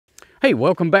Hey,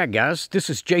 welcome back, guys. This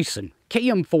is Jason,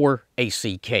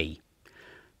 KM4ACK.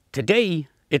 Today,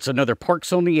 it's another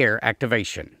Parks on the Air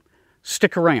activation.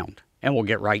 Stick around, and we'll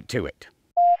get right to it.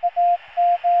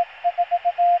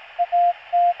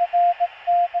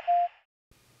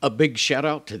 A big shout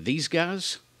out to these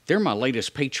guys. They're my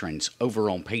latest patrons over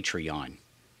on Patreon.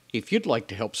 If you'd like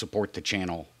to help support the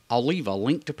channel, I'll leave a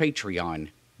link to Patreon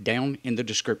down in the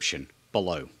description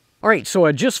below. All right, so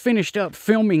I just finished up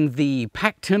filming the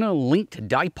Packtenna Linked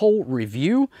Dipole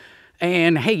review.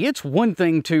 And hey, it's one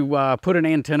thing to put an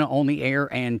antenna on the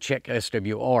air and check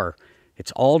SWR.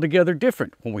 It's altogether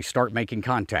different when we start making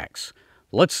contacts.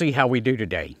 Let's see how we do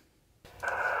today.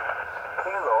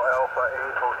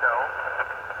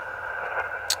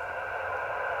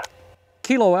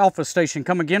 Kilo Alpha Station,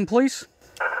 come again, please.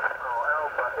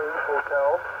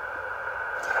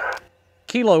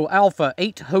 Kilo Alpha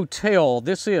 8 Hotel,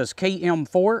 this is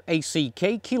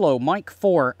KM4ACK, Kilo Mike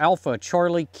 4 Alpha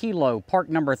Charlie Kilo, park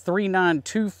number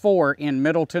 3924 in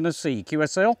Middle Tennessee.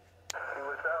 QSL?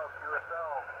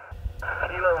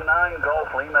 Kilo 9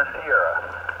 Golf Lima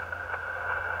Sierra.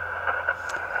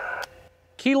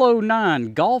 Kilo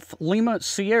 9 Golf Lima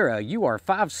Sierra, you are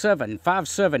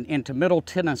 5757 into Middle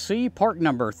Tennessee, park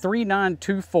number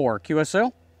 3924.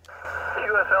 QSL?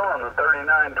 QSL on the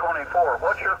 3924.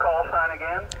 What's your call sign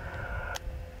again?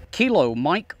 Kilo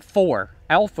Mike 4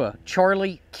 Alpha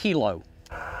Charlie Kilo.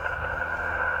 Got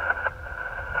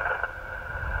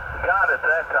it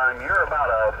that time. You're about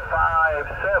a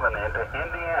 57 into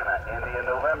Indiana, India,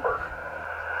 November.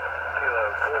 Kilo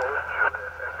 4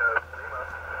 Juliet Echo Lima.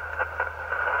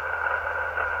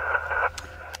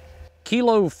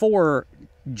 Kilo 4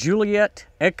 Juliet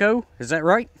Echo, is that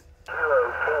right?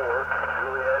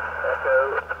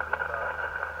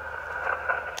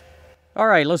 All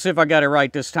right, let's see if I got it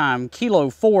right this time. Kilo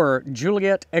 4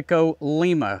 Juliet Echo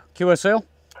Lima. QSL?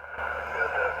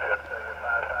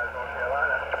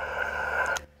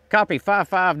 Copy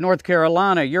 55 North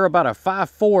Carolina. You're about a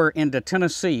 54 into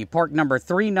Tennessee. Park number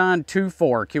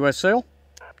 3924. QSL?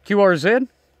 QRZ?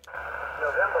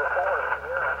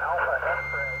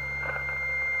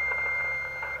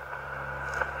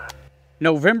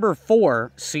 November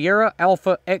 4 Sierra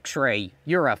Alpha X-Ray.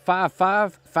 You're a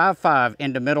 5555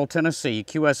 into Middle Tennessee.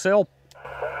 QSL?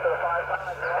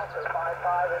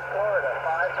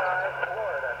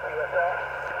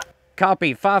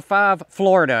 Copy 55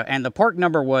 Florida, and the park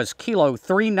number was Kilo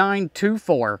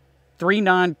 3924.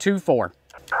 3924.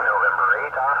 November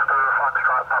 8 Oscar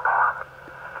Foxtrot Papa.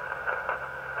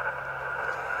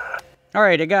 All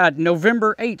right, I got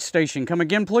November 8 station. Come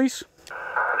again, please.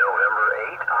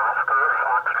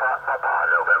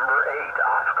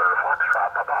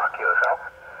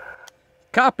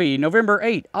 Copy, November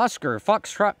 8, Oscar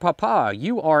Foxtrot Papa.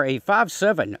 You are a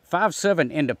 5757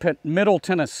 into Middle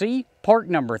Tennessee, park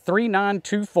number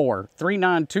 3924.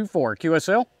 3924. QSL?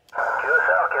 QSL. Also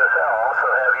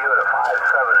have you at a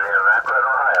 57 near Akron,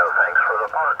 Ohio. Thanks for the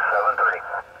park, 73.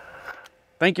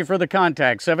 Thank you for the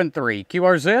contact, 73.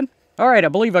 QRZ? All right, I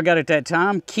believe I got it that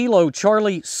time. Kilo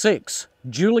Charlie 6,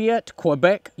 Juliet,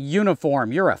 Quebec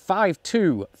Uniform. You're a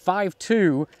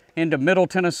 5252 into Middle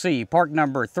Tennessee, park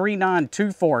number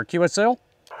 3924. QSL?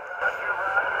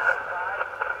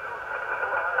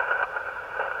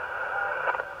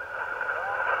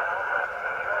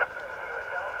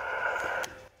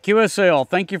 QSL,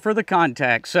 thank you for the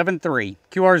contact, 73.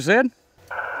 QRZ?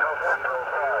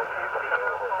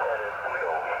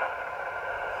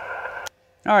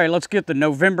 All right, let's get the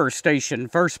November station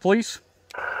first, please.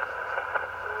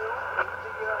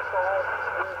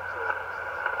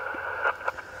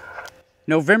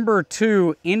 November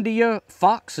 2, India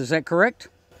Fox, is that correct?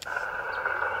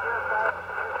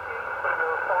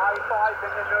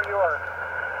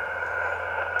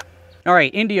 All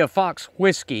right, India Fox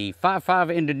Whiskey, 55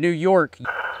 into New York.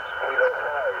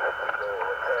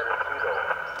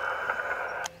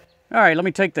 All right, let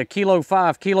me take the Kilo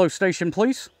 5 Kilo station,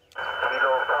 please.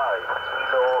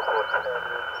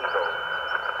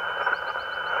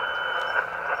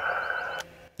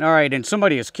 All right, and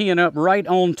somebody is keying up right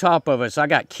on top of us. I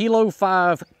got Kilo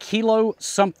 5 Kilo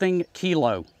something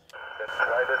Kilo.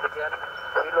 Try this again.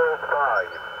 Kilo 5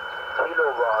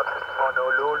 Kilowatt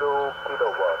Honolulu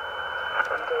Kilowatt.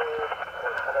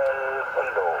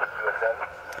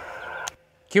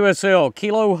 QSL,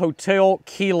 Kilo Hotel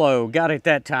Kilo. Got it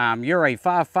that time. You're a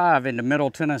 55 into Middle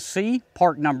Tennessee,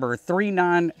 park number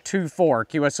 3924.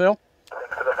 QSL?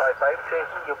 Thanks for the 55,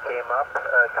 Jason. You came up to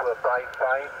a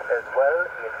 55 as well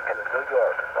in New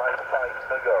York. 55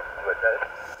 New York. With that.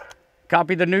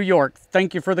 Copy the New York.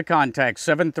 Thank you for the contact.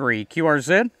 73.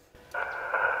 QRZ?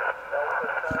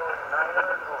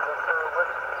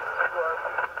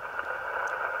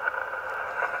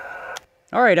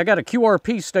 All right, I got a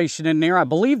QRP station in there. I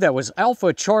believe that was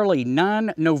Alpha Charlie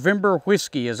 9 November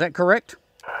Whiskey. Is that correct?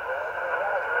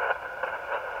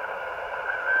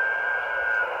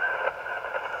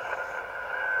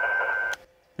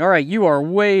 All right, you are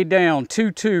way down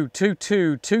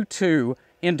 222222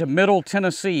 into Middle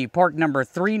Tennessee, park number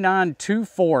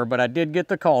 3924, but I did get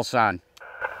the call sign.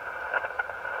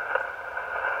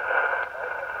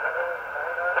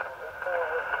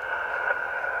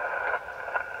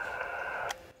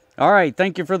 All right,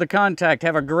 thank you for the contact.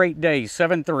 Have a great day.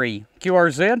 7-3.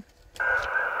 QRZ?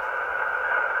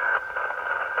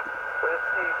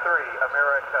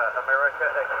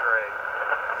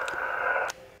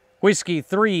 Whiskey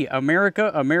 3,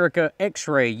 America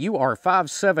X-Ray. You are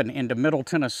 5-7 into Middle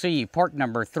Tennessee, park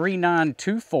number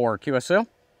 3924. QSL?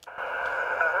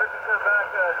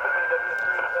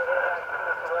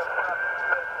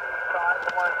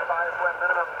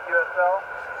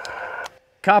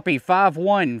 Copy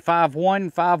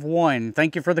 515151.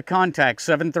 Thank you for the contact.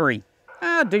 7-3.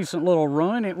 Decent little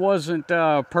run. It wasn't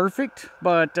perfect,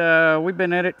 but we've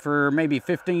been at it for maybe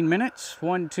 15 minutes.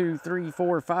 1, 2, 3,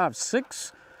 4, 5,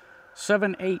 6,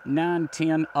 7, 8, 9,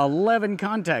 10, 11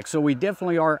 contacts. So we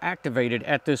definitely are activated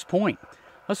at this point.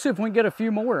 Let's see if we can get a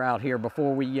few more out here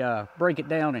before we break it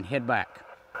down and head back.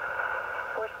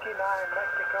 Whiskey 9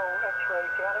 Mexico X-Ray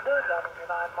Canada,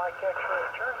 W9 Mike X-Ray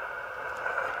Charlie.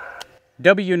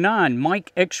 W9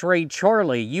 Mike X-Ray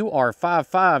Charlie, you are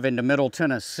 5-5 into Middle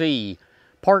Tennessee,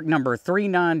 park number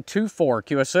 3924.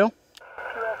 QSL? QSL to 5-5,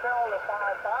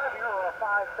 you're a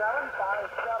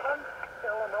 5-7,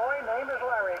 Illinois, name is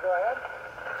Larry, go ahead.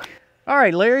 All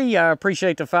right, Larry, I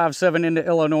appreciate the 5-7 into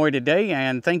Illinois today,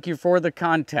 and thank you for the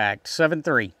contact. 7-3.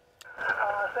 73,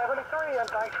 and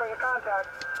thanks for your contact.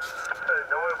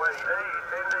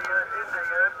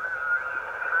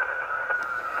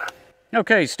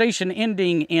 Okay, station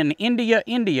ending in India,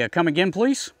 India. Come again,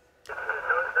 please.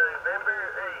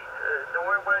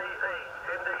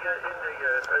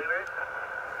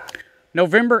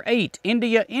 November 8,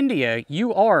 India, India.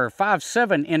 You are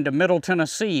 5-7 into Middle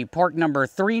Tennessee, park number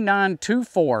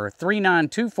 3924.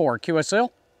 3924.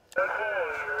 QSL?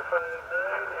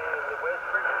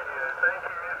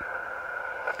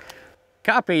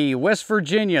 Copy, West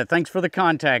Virginia. Thanks for the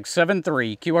contact.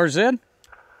 7-3. QRZ?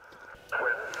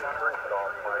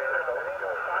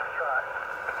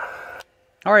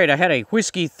 All right, I had a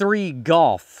Whiskey 3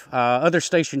 Golf. Other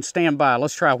station standby.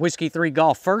 Let's try Whiskey 3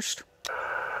 Golf first.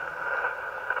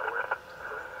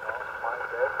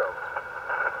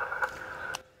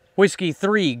 Whiskey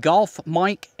 3 Golf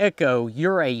Mike Echo.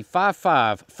 You're a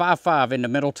 5-5, 5-5 into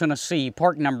Middle Tennessee,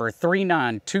 park number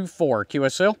 3924.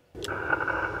 QSL?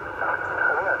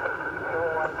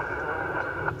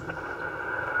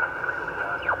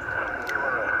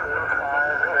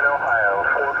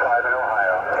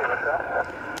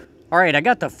 All right, I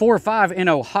got the 4-5 in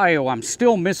Ohio. I'm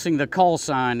still missing the call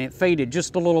sign. It faded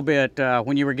just a little bit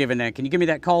when you were giving that. Can you give me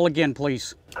that call again,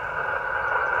 please? Okay,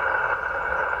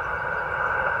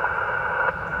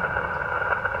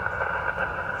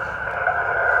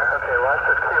 lots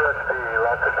of QSP.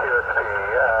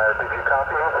 Did you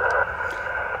copy?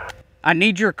 I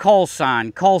need your call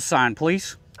sign. Call sign,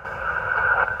 please.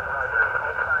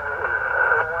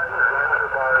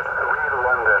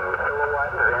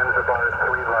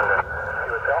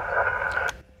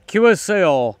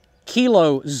 QSL,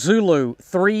 Kilo Zulu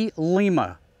 3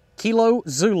 Lima. Kilo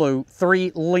Zulu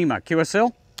 3 Lima.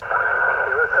 QSL?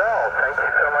 QSL, thank you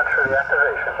so much for the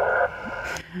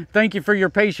activation. Thank you for your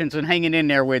patience and hanging in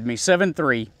there with me.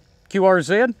 7-3.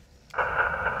 QRZ?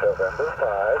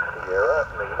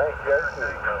 November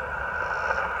 5, Sierra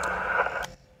Lima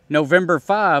Yankee. November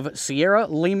 5, Sierra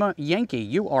Lima Yankee.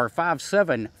 You are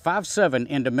 5-7, 5-7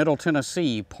 into Middle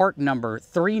Tennessee, park number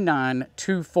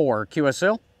 3924.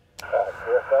 QSL?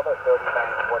 QSL at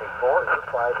 3924, you're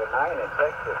 5-9 in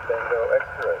Texas, Tango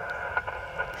X-Ray.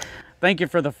 Thank you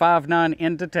for the 5-9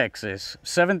 into Texas.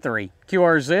 7-3.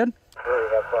 QRZ?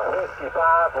 Whiskey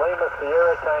 5, Lima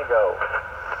Sierra Tango.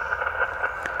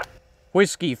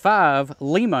 Whiskey 5,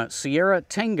 Lima Sierra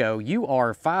Tango. You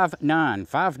are 5-9,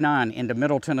 5-9 into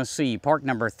Middle Tennessee, park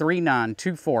number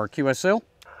 3924. QSL?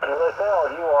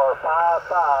 QSL, you are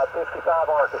 5-5, 55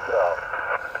 Arkansas.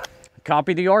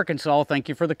 Copy the Arkansas. Thank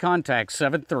you for the contact.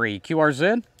 7-3.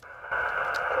 QRZ?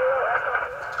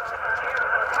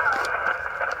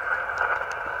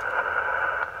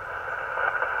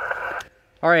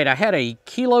 All right, I had a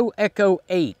Kilo Echo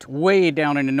 8 way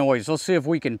down in the noise. Let's see if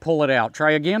we can pull it out.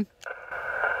 Try again.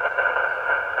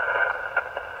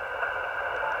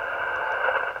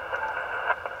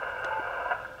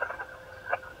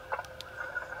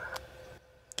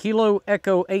 Kilo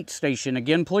Echo 8 station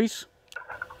again, please.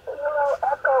 Kilo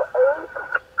Echo 8,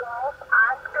 Golf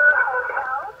Oscar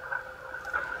Hotel.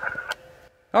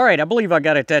 All right, I believe I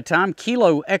got it that time.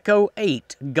 Kilo Echo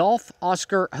 8, Golf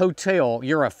Oscar Hotel.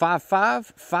 You're a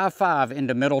 5555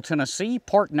 into Middle Tennessee.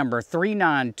 Park number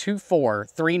 3924,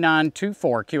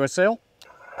 3924, QSL.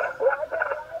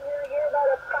 You're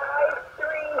about a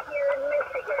 5-3 here in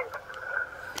Michigan.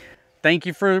 Thank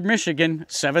you for Michigan,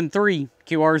 73,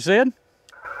 QRZ.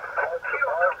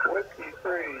 Whiskey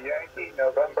 3, Yankee,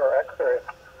 November, X-ray.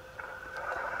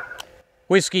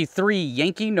 Whiskey 3,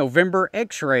 Yankee, November,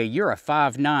 X-ray. You're a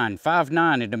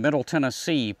 5959 into Middle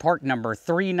Tennessee. Park number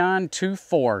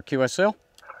 3924, QSL. QSL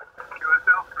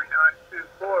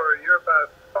 3924, you're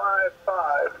about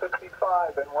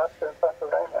 5555 in Western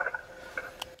Pennsylvania.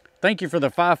 Thank you for the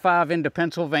 55 into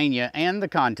Pennsylvania and the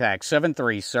contact,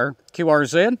 73, sir.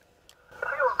 QRZ.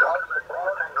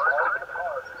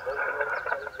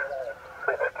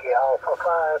 Whiskey Alpha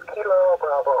 5, Kilo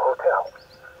Bravo Hotel.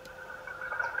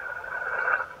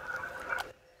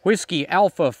 Whiskey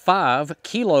Alpha 5,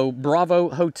 Kilo Bravo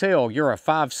Hotel. You're a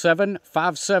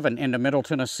 5757 into Middle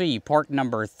Tennessee. Park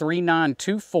number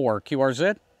 3924,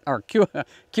 QRZ, or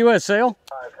QSL. 57 into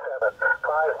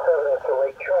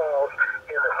Lake Charles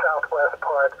in the southwest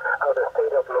part of the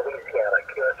state of Louisiana.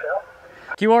 QSL.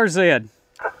 QRZ.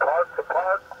 Park to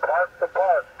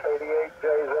park,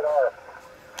 KD8JZR.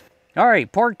 All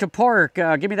right, park to park.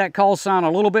 Give me that call sign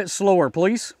a little bit slower,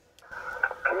 please.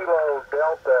 Kilo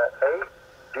Delta 8,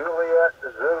 Juliet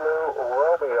Zulu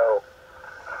Romeo.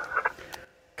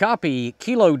 Copy.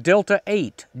 Kilo Delta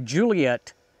 8,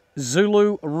 Juliet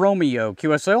Zulu Romeo.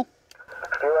 QSL.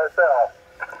 QSL.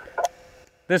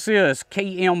 This is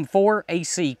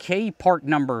KM4ACK, park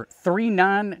number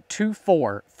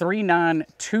 3924,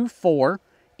 3924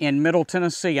 in Middle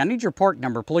Tennessee. I need your park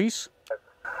number, please.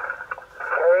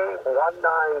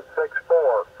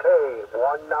 K1964,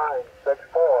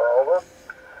 K1964, over.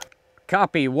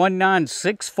 Copy,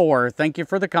 1964. Thank you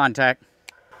for the contact.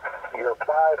 You're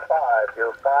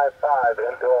 55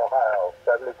 into Ohio,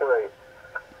 73.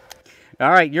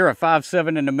 All right, you're a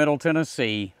 57 into Middle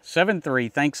Tennessee, 73.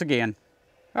 Thanks again.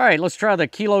 All right, let's try the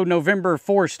Kilo November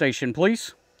 4 station,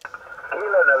 please.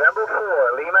 Kilo November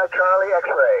 4, Lima Charlie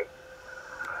X-ray.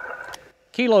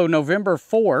 Kilo November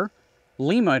 4,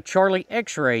 Lima Charlie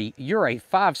X-ray. You're a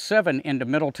 57 into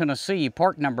Middle Tennessee,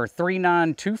 park number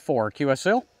 3924,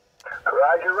 QSL.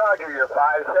 Roger, you're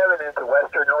 57 into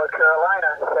Western North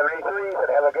Carolina, 73, and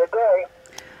have a good day.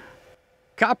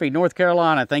 Copy, North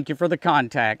Carolina. Thank you for the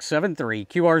contact, 73,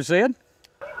 QRZ.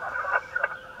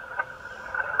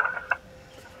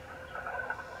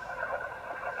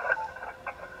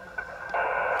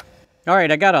 All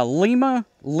right, I got a Lima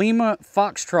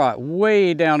Foxtrot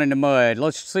way down in the mud.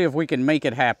 Let's see if we can make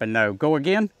it happen, though. Go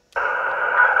again. Got a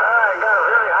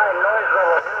very high noise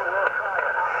level here.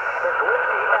 We'll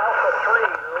try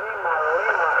it.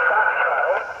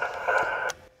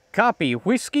 It's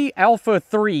Whiskey Alpha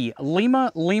 3,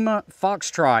 Lima Foxtrot. Copy, Whiskey Alpha 3, Lima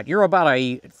Foxtrot. You're about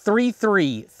a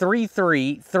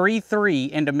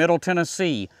 3333 into Middle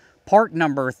Tennessee. Park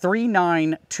number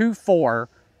 3924.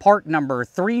 Park number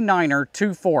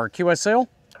 3924, QSL.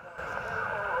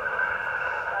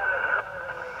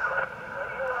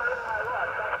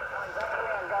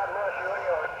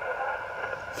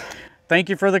 Thank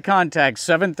you for the contact,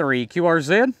 73,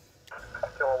 QRZ.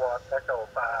 Kilowatt Echo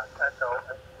 5, Echo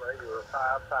X-ray, you're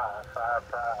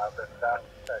 5555 in Dallas,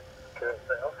 Texas,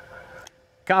 QSL.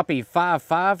 Copy,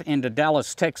 55 into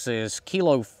Dallas, Texas.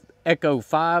 Kilo Echo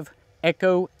 5,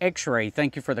 Echo X-ray.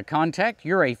 Thank you for the contact.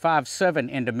 You're a 57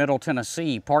 into Middle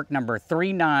Tennessee. Park number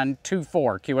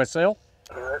 3924, QSL.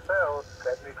 QSL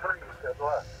 73, good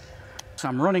luck. So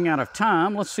I'm running out of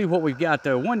time. Let's see what we've got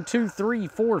though. 1, 2, 3,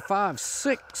 4, 5,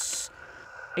 6,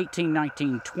 18,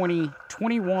 19, 20,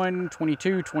 21,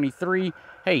 22, 23.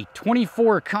 Hey,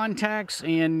 24 contacts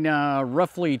in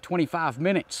roughly 25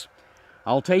 minutes.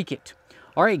 I'll take it.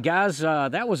 All right, guys,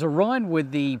 that was a run with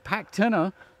the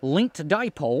Packtenna Linked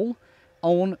Dipole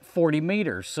on 40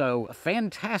 meters. So a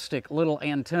fantastic little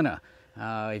antenna.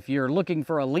 If you're looking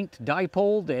for a linked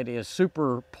dipole that is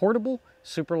super portable,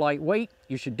 super lightweight,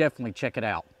 you should definitely check it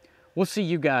out. We'll see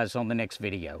you guys on the next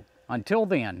video. Until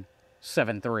then,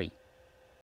 7-3.